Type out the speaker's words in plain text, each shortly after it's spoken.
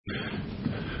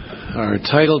Our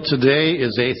title today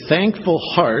is A Thankful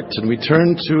Heart, and we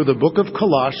turn to the book of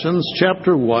Colossians,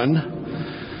 chapter 1,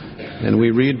 and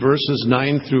we read verses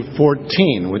 9 through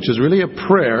 14, which is really a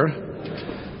prayer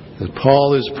that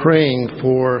Paul is praying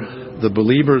for the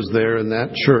believers there in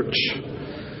that church.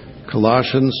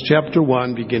 Colossians chapter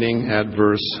 1, beginning at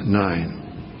verse 9.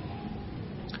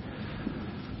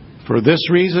 For this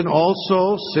reason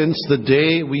also, since the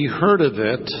day we heard of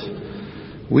it,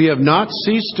 we have not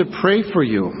ceased to pray for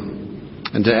you,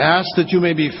 and to ask that you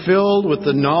may be filled with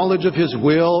the knowledge of His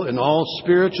will in all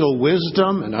spiritual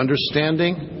wisdom and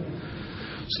understanding,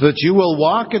 so that you will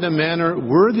walk in a manner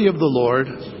worthy of the Lord,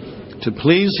 to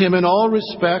please Him in all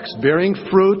respects, bearing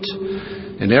fruit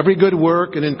in every good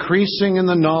work and increasing in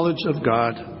the knowledge of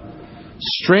God,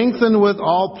 strengthened with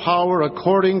all power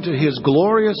according to His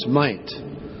glorious might,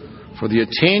 for the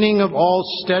attaining of all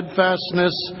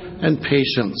steadfastness and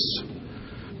patience,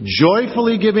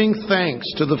 joyfully giving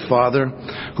thanks to the Father,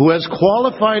 who has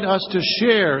qualified us to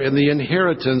share in the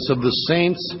inheritance of the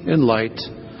saints in light.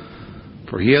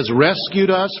 For He has rescued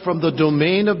us from the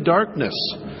domain of darkness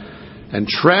and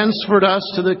transferred us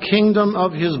to the kingdom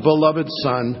of His beloved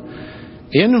Son,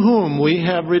 in whom we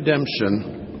have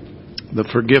redemption, the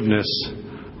forgiveness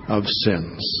of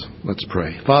sins. Let's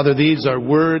pray. Father, these are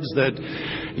words that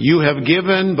You have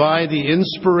given by the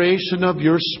inspiration of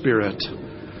Your Spirit.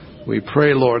 We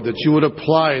pray, Lord, that You would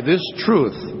apply this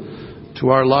truth to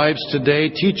our lives today.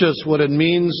 Teach us what it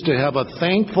means to have a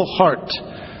thankful heart.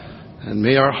 And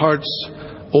may our hearts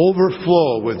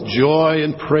overflow with joy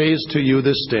and praise to You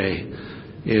this day.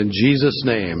 In Jesus'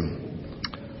 name,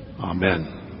 amen.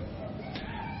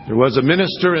 There was a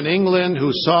minister in England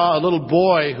who saw a little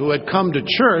boy who had come to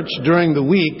church during the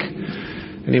week.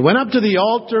 And he went up to the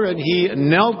altar and he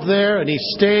knelt there and he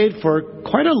stayed for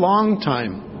quite a long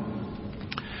time.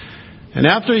 And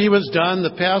after he was done,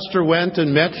 the pastor went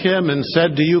and met him and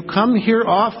said, "Do you come here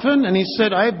often?" And he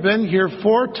said, "I've been here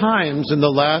 4 times in the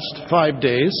last 5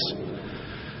 days."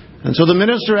 And so the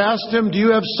minister asked him, "Do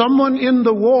you have someone in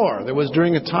the war?" That was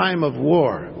during a time of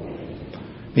war.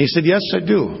 And he said, "Yes, I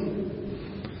do.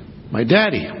 My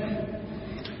daddy."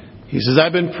 He says,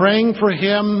 "I've been praying for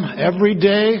him every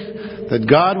day that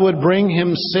God would bring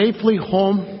him safely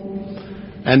home.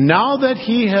 And now that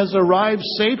he has arrived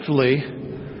safely,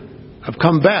 I've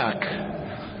come back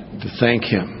to thank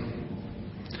Him."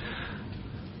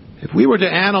 If we were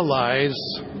to analyze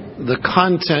the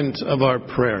content of our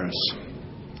prayers,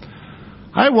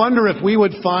 I wonder if we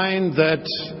would find that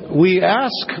we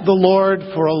ask the Lord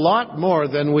for a lot more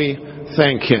than we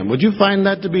thank Him. Would you find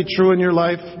that to be true in your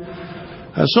life?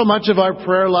 So much of our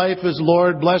prayer life is,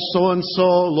 "Lord, bless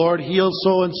so-and-so, Lord, heal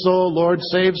so-and-so, Lord,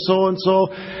 save so-and-so."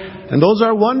 And those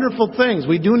are wonderful things.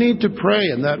 We do need to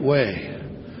pray in that way.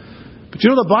 But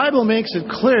the Bible makes it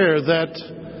clear that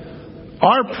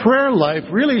our prayer life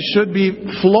really should be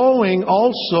flowing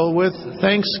also with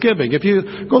thanksgiving. If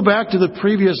you go back to the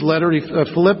previous letter,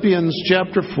 Philippians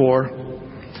chapter 4,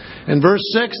 and verse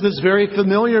 6, this very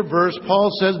familiar verse,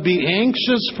 Paul says, "Be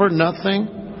anxious for nothing,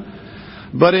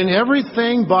 but in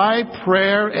everything by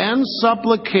prayer and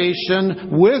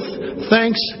supplication with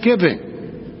thanksgiving,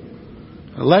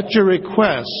 let your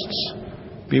requests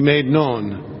be made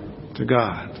known to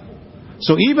God."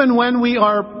 So even when we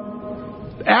are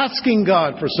asking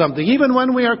God for something, even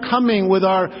when we are coming with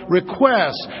our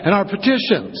requests and our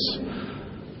petitions,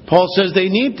 Paul says they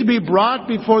need to be brought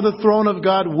before the throne of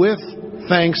God with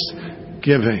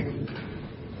thanksgiving.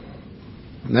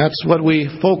 And that's what we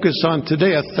focus on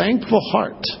today, a thankful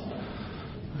heart.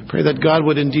 I pray that God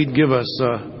would indeed give us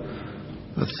a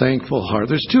thankful heart.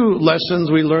 There's 2 lessons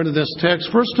we learn in this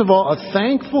text. First of all, a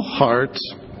thankful heart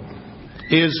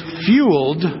is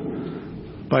fueled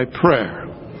by prayer.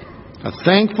 A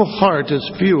thankful heart is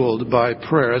fueled by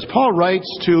prayer. As Paul writes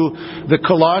to the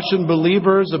Colossian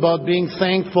believers about being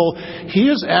thankful, he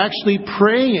is actually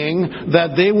praying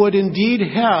that they would indeed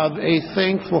have a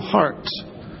thankful heart.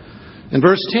 In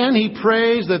verse 10, he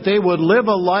prays that they would live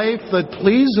a life that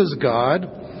pleases God.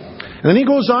 And then he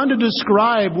goes on to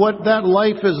describe what that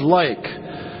life is like: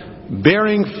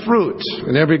 bearing fruit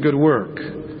in every good work,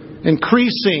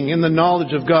 increasing in the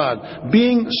knowledge of God,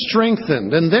 being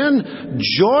strengthened, and then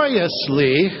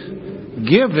joyously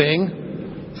giving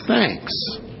thanks.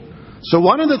 So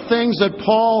one of the things that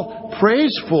Paul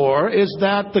prays for is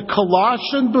that the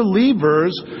Colossian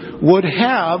believers would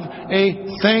have a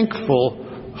thankful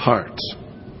heart.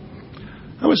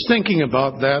 I was thinking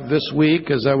about that this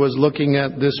week as I was looking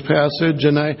at this passage,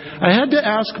 and I had to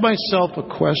ask myself a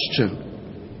question.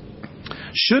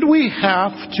 Should we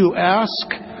have to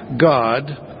ask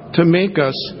God to make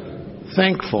us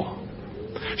thankful?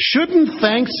 Shouldn't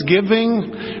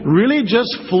thanksgiving really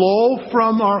just flow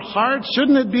from our hearts?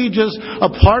 Shouldn't it be just a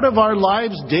part of our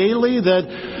lives daily that,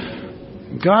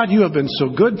 God, you have been so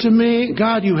good to me.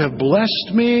 God, you have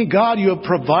blessed me. God, you have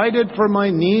provided for my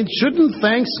needs. Shouldn't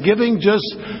thanksgiving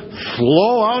just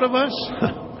flow out of us?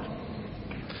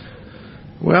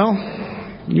 Well,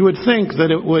 you would think that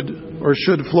it would or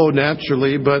should flow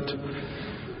naturally, but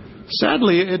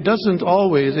sadly, it isn't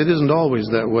always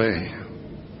that way.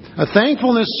 A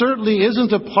thankfulness certainly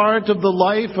isn't a part of the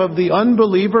life of the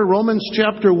unbeliever. Romans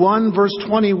chapter 1 verse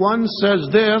 21 says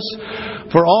this,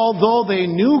 "For although they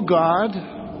knew God,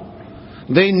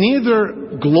 they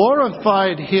neither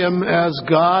glorified Him as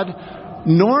God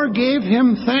nor gave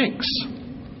Him thanks."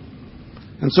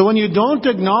 And so when you don't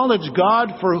acknowledge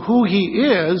God for who He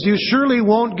is, you surely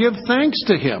won't give thanks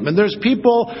to Him. And there's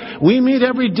people we meet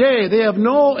every day, they have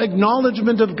no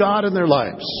acknowledgement of God in their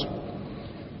lives.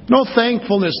 No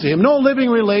thankfulness to Him, no living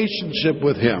relationship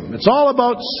with Him. It's all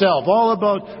about self, all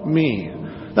about me.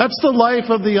 That's the life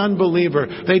of the unbeliever.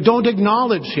 They don't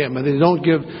acknowledge Him and they don't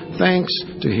give thanks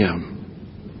to Him.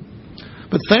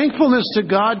 But thankfulness to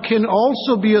God can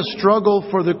also be a struggle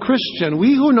for the Christian.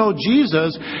 We who know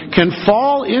Jesus can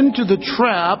fall into the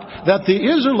trap that the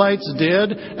Israelites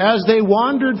did as they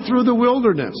wandered through the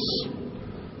wilderness.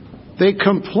 They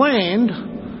complained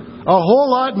a whole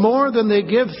lot more than they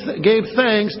gave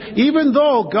thanks, even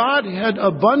though God had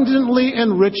abundantly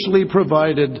and richly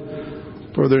provided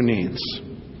for their needs.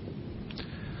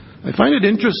 I find it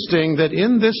interesting that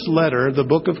in this letter, the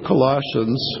book of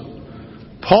Colossians,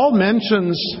 Paul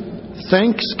mentions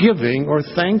thanksgiving or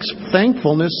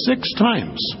thankfulness 6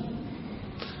 times.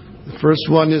 The first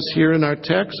one is here in our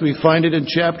text. We find it in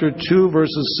chapter 2,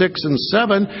 verses 6 and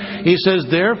 7. He says,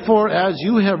 "Therefore, as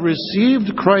you have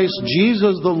received Christ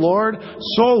Jesus the Lord,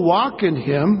 so walk in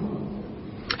Him,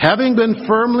 having been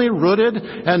firmly rooted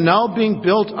and now being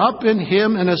built up in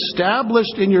Him and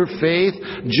established in your faith,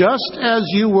 just as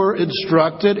you were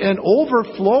instructed, and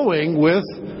overflowing with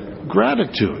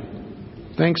gratitude."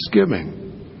 Thanksgiving.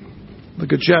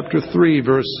 Look at chapter 3,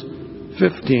 verse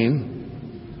 15.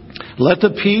 "Let the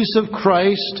peace of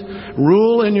Christ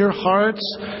rule in your hearts,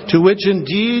 to which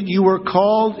indeed you were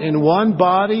called in one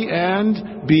body,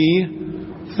 and be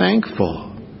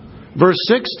thankful." Verse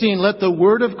 16, "Let the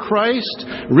word of Christ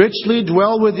richly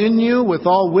dwell within you with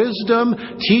all wisdom,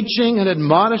 teaching and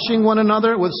admonishing one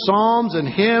another with psalms and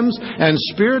hymns and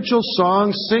spiritual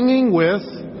songs, singing with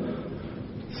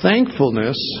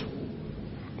thankfulness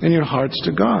in your hearts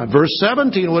to God." Verse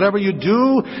 17, "Whatever you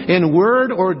do in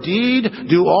word or deed,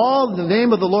 do all in the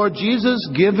name of the Lord Jesus,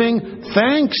 giving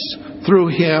thanks through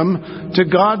Him to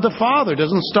God the Father."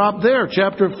 Doesn't stop there.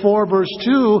 Chapter 4, verse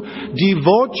 2,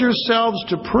 "Devote yourselves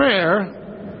to prayer,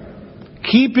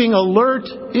 keeping alert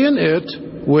in it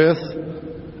with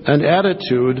an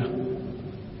attitude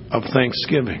of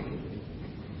thanksgiving."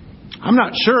 I'm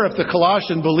not sure if the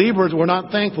Colossian believers were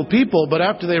not thankful people, but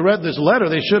after they read this letter,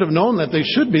 they should have known that they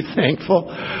should be thankful.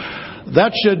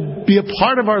 That should be a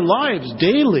part of our lives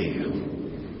daily.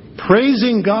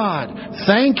 Praising God,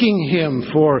 thanking Him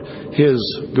for His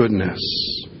goodness.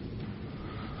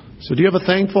 So do you have a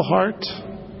thankful heart?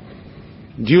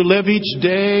 Do you live each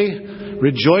day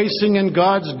rejoicing in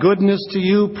God's goodness to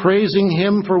you, praising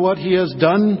Him for what He has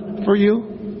done for you?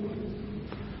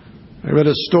 I read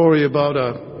a story about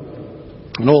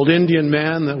an old Indian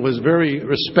man that was very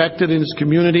respected in his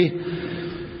community.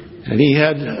 And he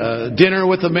had dinner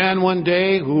with a man one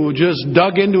day who just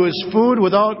dug into his food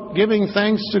without giving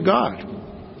thanks to God.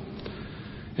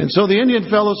 And so the Indian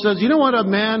fellow says, "You know what a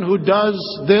man who does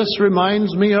this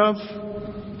reminds me of?"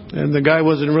 And the guy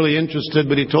wasn't really interested,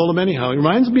 but he told him anyhow. "He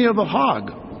reminds me of a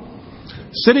hog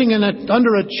sitting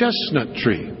under a chestnut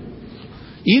tree,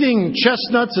 eating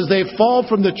chestnuts as they fall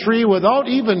from the tree without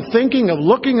even thinking of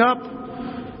looking up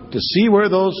to see where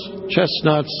those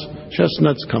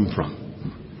chestnuts come from."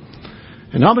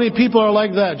 And how many people are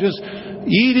like that? Just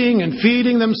eating and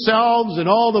feeding themselves and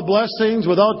all the blessings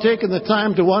without taking the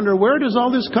time to wonder, where does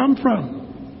all this come from?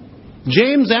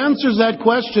 James answers that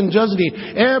question, doesn't he?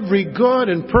 Every good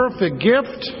and perfect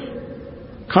gift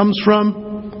comes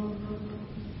from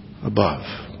above,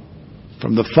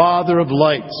 from the Father of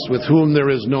lights, with whom there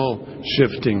is no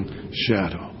shifting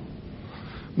shadow.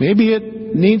 Maybe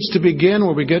it needs to begin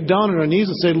where we get down on our knees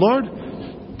and say, "Lord,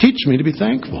 teach me to be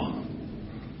thankful."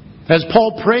 As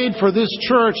Paul prayed for this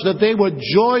church that they would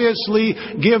joyously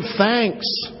give thanks.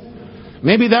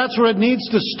 Maybe that's where it needs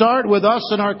to start, with us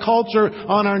in our culture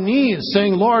on our knees,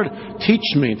 saying, "Lord,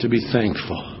 teach me to be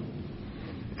thankful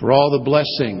for all the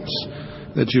blessings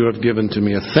that you have given to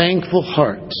me." A thankful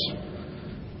heart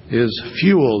is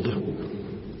fueled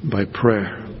by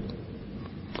prayer.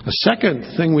 A second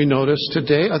thing we notice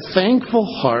today, a thankful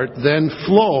heart then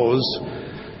flows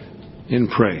in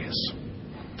praise.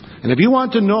 And if you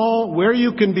want to know where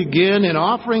you can begin in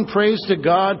offering praise to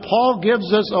God, Paul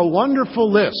gives us a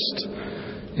wonderful list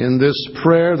in this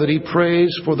prayer that he prays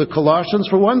for the Colossians.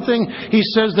 For one thing, he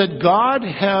says that God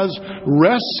has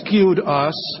rescued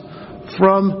us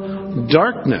from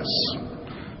darkness.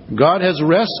 God has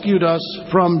rescued us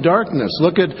from darkness.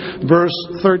 Look at verse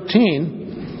 13.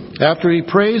 After he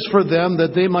prays for them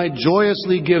that they might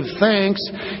joyously give thanks,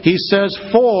 he says,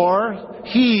 "For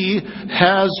he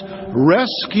has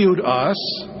rescued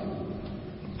us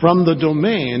from the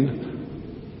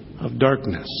domain of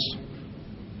darkness."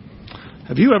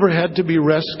 Have you ever had to be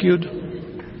rescued?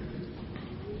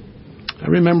 I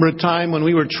remember a time when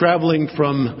we were traveling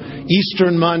from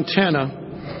eastern Montana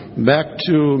back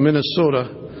to Minnesota,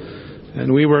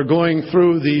 and we were going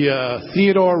through the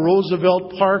Theodore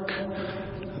Roosevelt Park.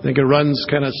 I think it runs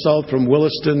kind of south from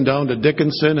Williston down to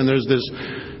Dickinson, and there's this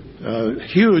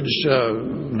huge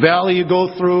valley you go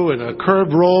through and a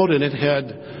curved road, and it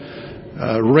had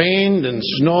rained and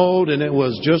snowed, and it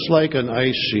was just like an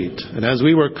ice sheet. And as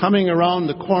we were coming around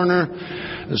the corner,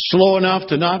 slow enough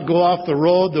to not go off the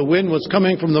road, the wind was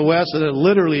coming from the west, and it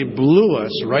literally blew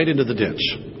us right into the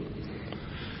ditch.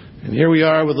 And here we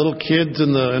are with little kids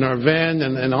in our van,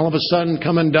 and all of a sudden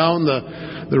coming down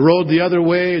the road the other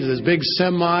way is this big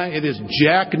semi. It is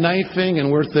jackknifing, and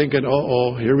we're thinking,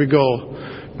 uh-oh, here we go.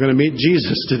 We're going to meet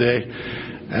Jesus today.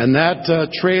 And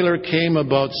that trailer came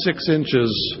about 6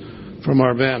 inches from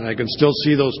our van. I can still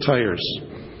see those tires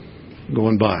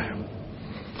going by.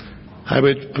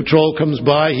 Highway patrol comes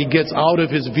by. He gets out of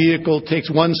his vehicle, takes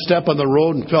one step on the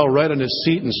road, and fell right on his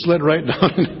seat and slid right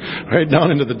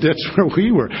down into the ditch where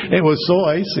we were. It was so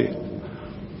icy.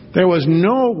 There was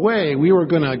no way we were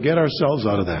going to get ourselves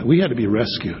out of that. We had to be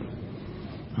rescued.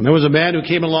 And there was a man who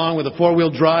came along with a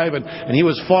 4-wheel drive, and he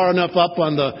was far enough up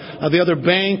on the other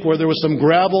bank where there was some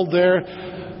gravel there,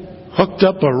 hooked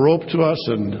up a rope to us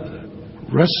and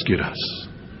rescued us,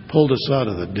 pulled us out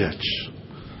of the ditch.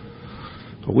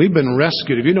 But we've been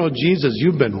rescued. If you know Jesus,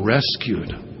 you've been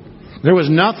rescued. There was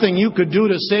nothing you could do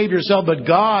to save yourself, but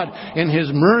God, in His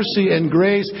mercy and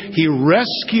grace, He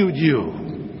rescued you.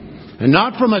 And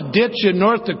not from a ditch in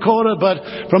North Dakota,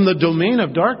 but from the domain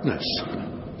of darkness.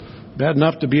 Bad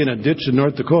enough to be in a ditch in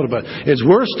North Dakota, but it's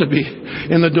worse to be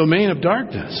in the domain of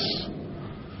darkness.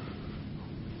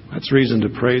 That's reason to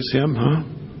praise Him, huh?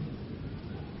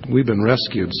 We've been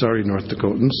rescued. Sorry, North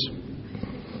Dakotans.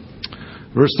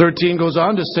 Verse 13 goes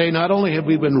on to say, not only have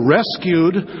we been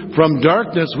rescued from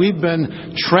darkness, we've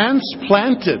been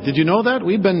transplanted. Did you know that?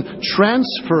 We've been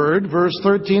transferred. Verse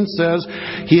 13 says,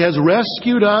 He has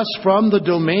rescued us from the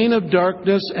domain of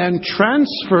darkness and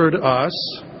transferred us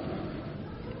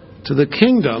to the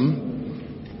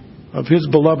kingdom of His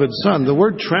beloved Son. The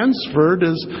word transferred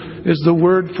is the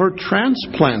word for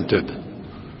transplanted.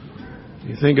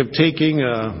 You think of taking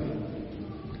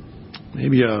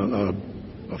maybe a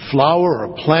flower or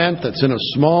a plant that's in a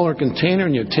smaller container,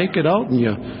 and you take it out and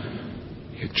you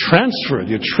transfer it,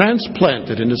 you transplant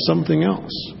it into something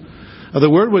else. The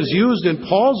word was used in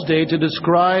Paul's day to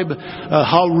describe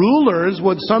how rulers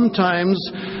would sometimes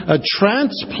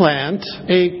transplant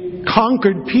a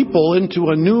conquered people into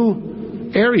a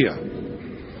new area.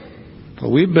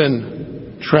 Well, we've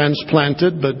been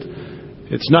transplanted, but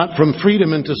it's not from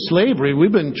freedom into slavery.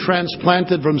 We've been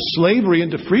transplanted from slavery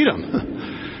into freedom.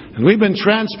 And we've been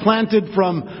transplanted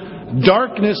from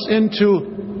darkness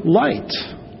into light.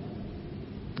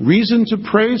 Reason to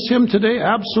praise Him today?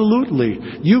 Absolutely.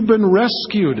 You've been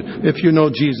rescued if you know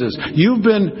Jesus. You've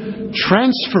been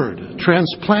transferred,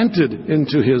 transplanted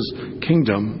into His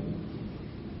kingdom.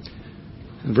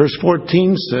 And verse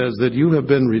 14 says that you have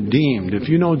been redeemed. If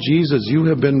you know Jesus, you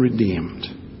have been redeemed.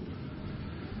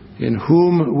 In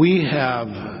whom we have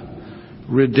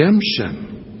redemption,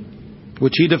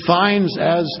 which He defines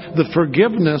as the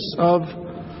forgiveness of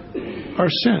our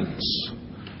sins.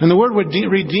 And the word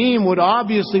redeem would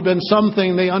obviously have been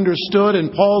something they understood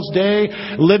in Paul's day,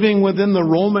 living within the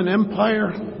Roman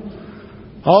Empire.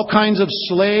 All kinds of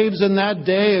slaves in that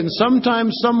day, and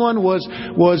sometimes someone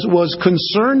was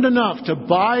concerned enough to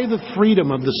buy the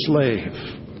freedom of the slave,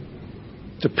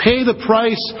 to pay the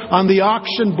price on the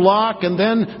auction block and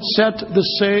then set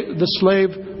the slave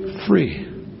free.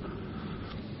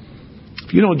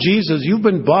 If you know Jesus, you've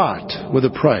been bought with a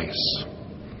price.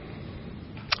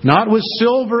 Not with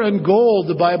silver and gold,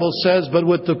 the Bible says, but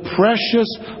with the precious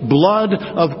blood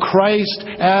of Christ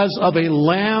as of a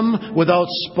lamb without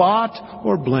spot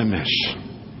or blemish.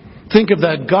 Think of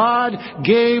that. God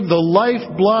gave the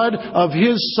lifeblood of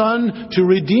His Son to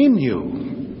redeem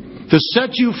you. to set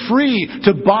you free,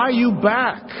 to buy you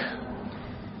back.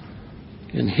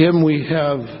 In Him we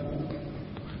have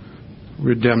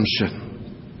redemption.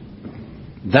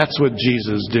 That's what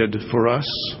Jesus did for us.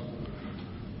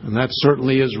 And that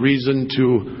certainly is reason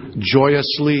to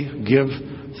joyously give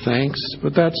thanks.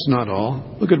 But that's not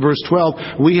all. Look at verse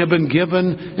 12. We have been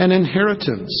given an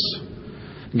inheritance,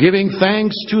 giving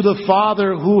thanks to the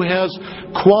Father who has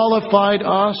qualified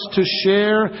us to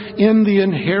share in the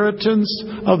inheritance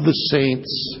of the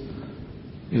saints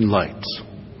in light.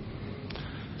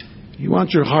 You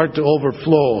want your heart to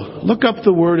overflow. Look up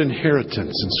the word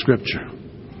inheritance in Scripture.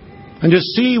 And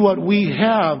just see what we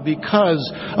have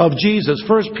because of Jesus.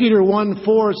 1 Peter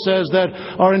 1:4 says that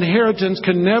our inheritance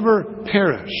can never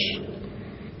perish,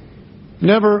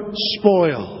 never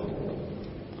spoil,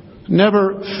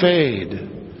 never fade,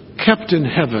 kept in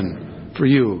heaven for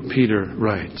you, Peter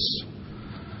writes.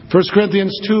 1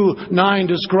 Corinthians 2:9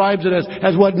 describes it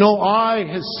as what no eye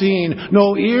has seen,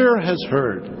 no ear has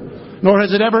heard, nor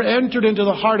has it ever entered into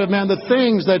the heart of man the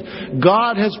things that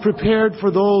God has prepared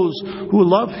for those who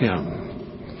love Him.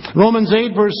 Romans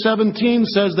 8 verse 17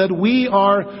 says that we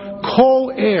are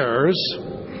co-heirs,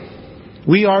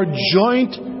 we are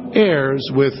joint heirs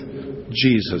with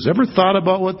Jesus. Ever thought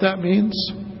about what that means?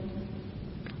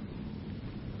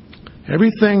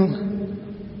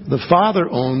 Everything the Father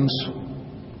owns,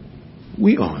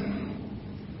 we own.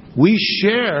 We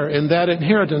share in that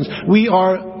inheritance. We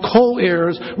are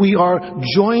co-heirs. We are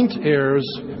joint heirs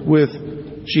with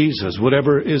Jesus.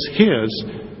 Whatever is His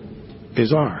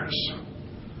is ours.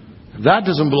 If that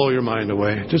doesn't blow your mind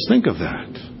away, just think of that.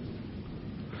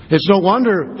 It's no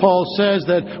wonder Paul says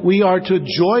that we are to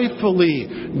joyfully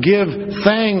give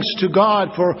thanks to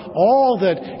God for all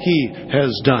that He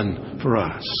has done for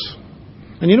us.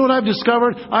 And you know what I've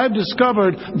discovered? I've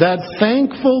discovered that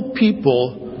thankful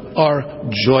people are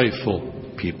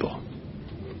joyful people.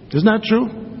 Isn't that true?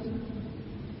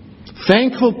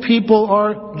 Thankful people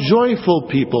are joyful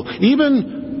people.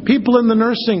 Even people in the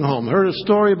nursing home. I heard a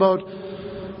story about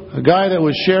a guy that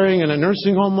was sharing in a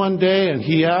nursing home one day, and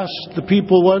he asked the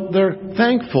people what they're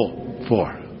thankful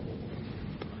for.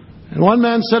 And one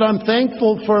man said, "I'm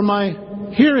thankful for my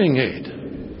hearing aid."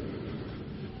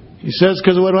 He says,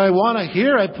 "Because when I want to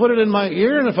hear, I put it in my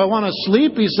ear, and if I want to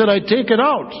sleep," he said, "I take it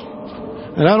out.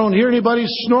 And I don't hear anybody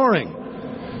snoring."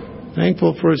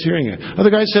 Thankful for his hearing aid. Other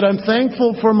guy said, "I'm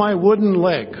thankful for my wooden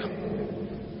leg."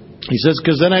 He says,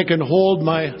 "Because then I can hold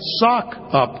my sock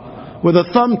up with a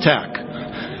thumbtack."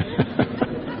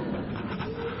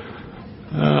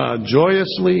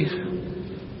 Joyously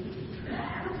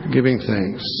giving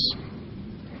thanks.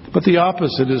 But the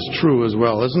opposite is true as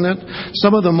well, isn't it?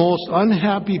 Some of the most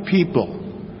unhappy people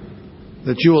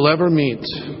that you will ever meet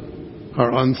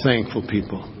are unthankful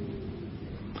people.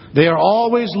 They are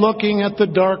always looking at the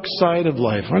dark side of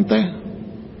life, aren't they?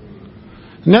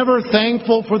 Never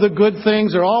thankful for the good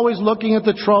things. They're always looking at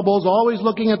the troubles, always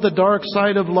looking at the dark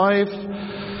side of life.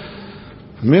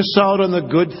 Miss out on the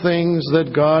good things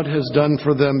that God has done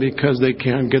for them because they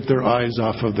can't get their eyes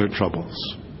off of their troubles.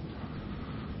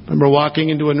 I remember walking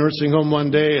into a nursing home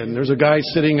one day, and there's a guy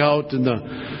sitting out in the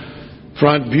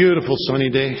front, beautiful sunny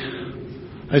day.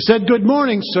 I said, "Good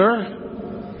morning, sir."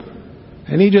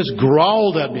 And he just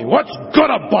growled at me. "What's good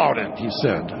about it?" he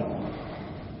said.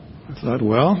 I thought,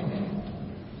 well,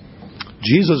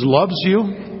 Jesus loves you.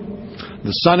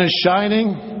 The sun is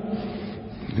shining.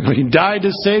 He died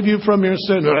to save you from your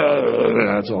sin.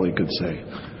 That's all he could say.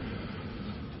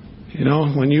 You know,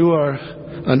 when you are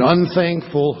an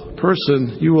unthankful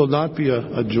person, you will not be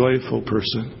a joyful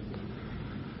person.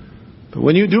 But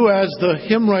when you do, as the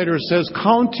hymn writer says,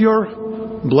 count your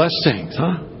blessings,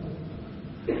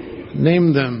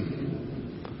 Name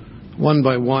them one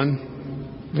by one,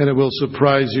 and it will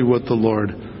surprise you what the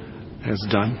Lord has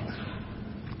done.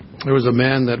 There was a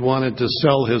man that wanted to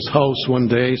sell his house one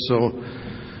day, so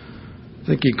I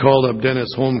think he called up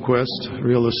Dennis Holmquist,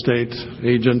 real estate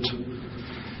agent.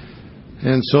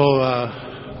 And so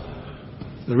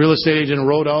the real estate agent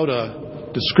wrote out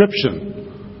a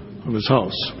description of his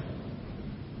house.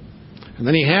 And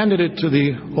then he handed it to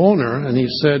the owner and he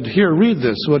said, "Here, read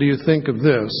this. What do you think of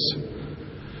this?"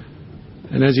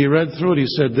 And as he read through it, he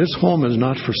said, "This home is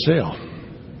not for sale."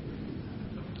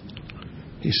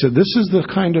 He said, "This is the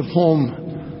kind of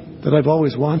home that I've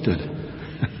always wanted."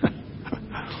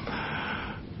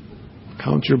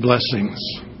 Count your blessings.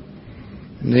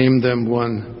 Name them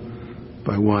one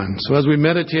by one. So as we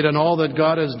meditate on all that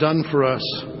God has done for us,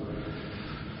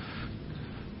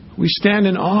 we stand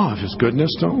in awe of His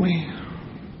goodness, don't we?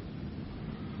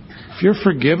 If you're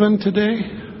forgiven today,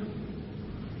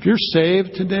 if you're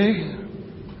saved today,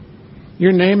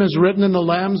 Your name is written in the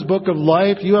Lamb's Book of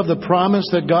Life. You have the promise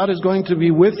that God is going to be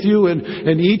with you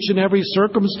in each and every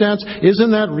circumstance.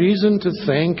 Isn't that reason to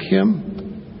thank Him?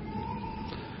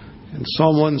 In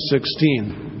Psalm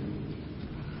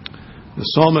 116, the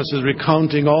psalmist is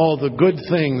recounting all the good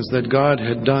things that God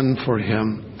had done for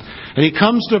him. And he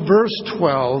comes to verse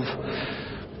 12,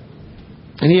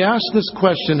 and he asks this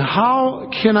question: how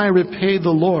can I repay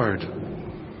the Lord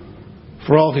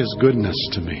for all His goodness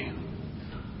to me?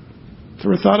 Have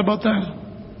you ever thought about that?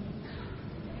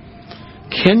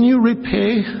 Can you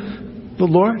repay the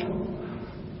Lord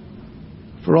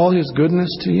for all His goodness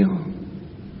to you?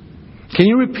 Can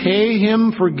you repay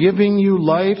Him for giving you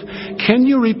life? Can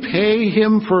you repay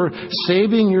Him for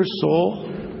saving your soul?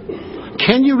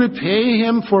 Can you repay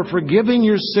Him for forgiving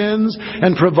your sins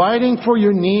and providing for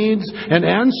your needs and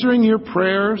answering your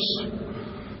prayers?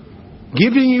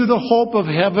 Giving you the hope of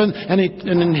heaven and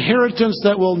an inheritance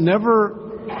that will never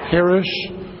perish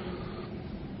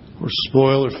or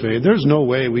spoil or fade. There's no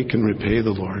way we can repay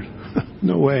the Lord.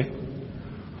 No way.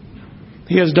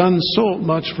 He has done so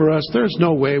much for us. There's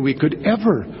no way we could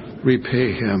ever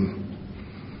repay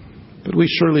Him. But we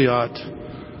surely ought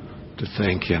to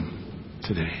thank Him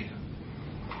today.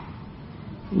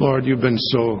 Lord, You've been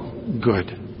so good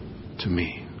to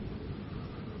me.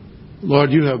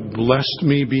 Lord, You have blessed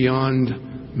me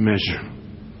beyond measure.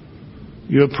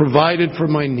 You have provided for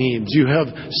my needs. You have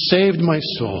saved my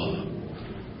soul.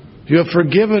 You have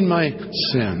forgiven my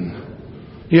sin.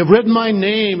 You have written my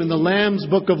name in the Lamb's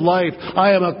Book of Life.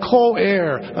 I am a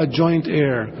co-heir, a joint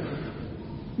heir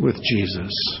with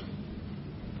Jesus.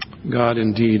 God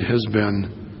indeed has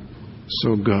been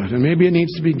so good. And maybe it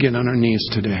needs to begin on our knees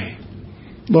today.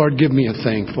 Lord, give me a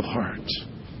thankful heart.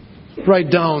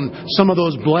 Write down some of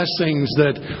those blessings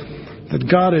that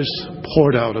God has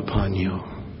poured out upon you.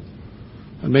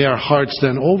 And may our hearts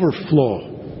then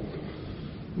overflow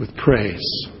with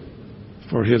praise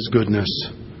for His goodness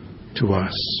to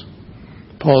us.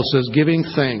 Paul says, giving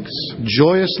thanks,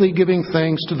 joyously giving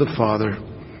thanks to the Father,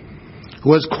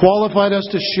 who has qualified us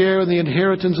to share in the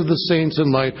inheritance of the saints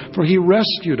in light, for He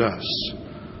rescued us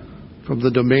from the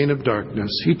domain of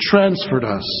darkness. He transferred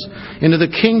us into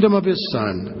the kingdom of His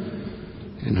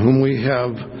Son, in whom we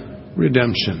have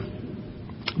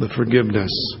redemption, the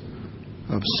forgiveness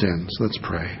of sins. Let's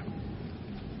pray.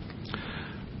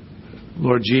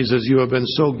 Lord Jesus, You have been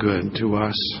so good to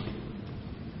us.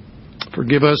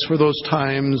 Forgive us for those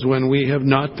times when we have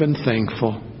not been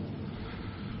thankful.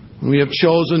 We have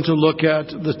chosen to look at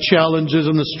the challenges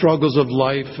and the struggles of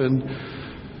life and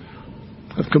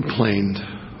have complained.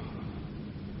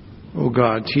 Oh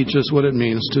God, teach us what it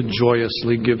means to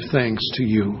joyously give thanks to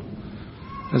You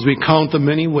as we count the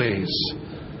many ways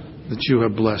that You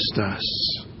have blessed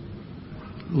us.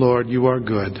 Lord, You are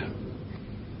good.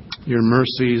 Your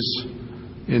mercies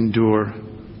endure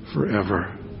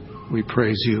forever. We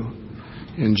praise You.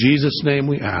 In Jesus' name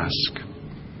we ask.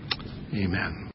 Amen.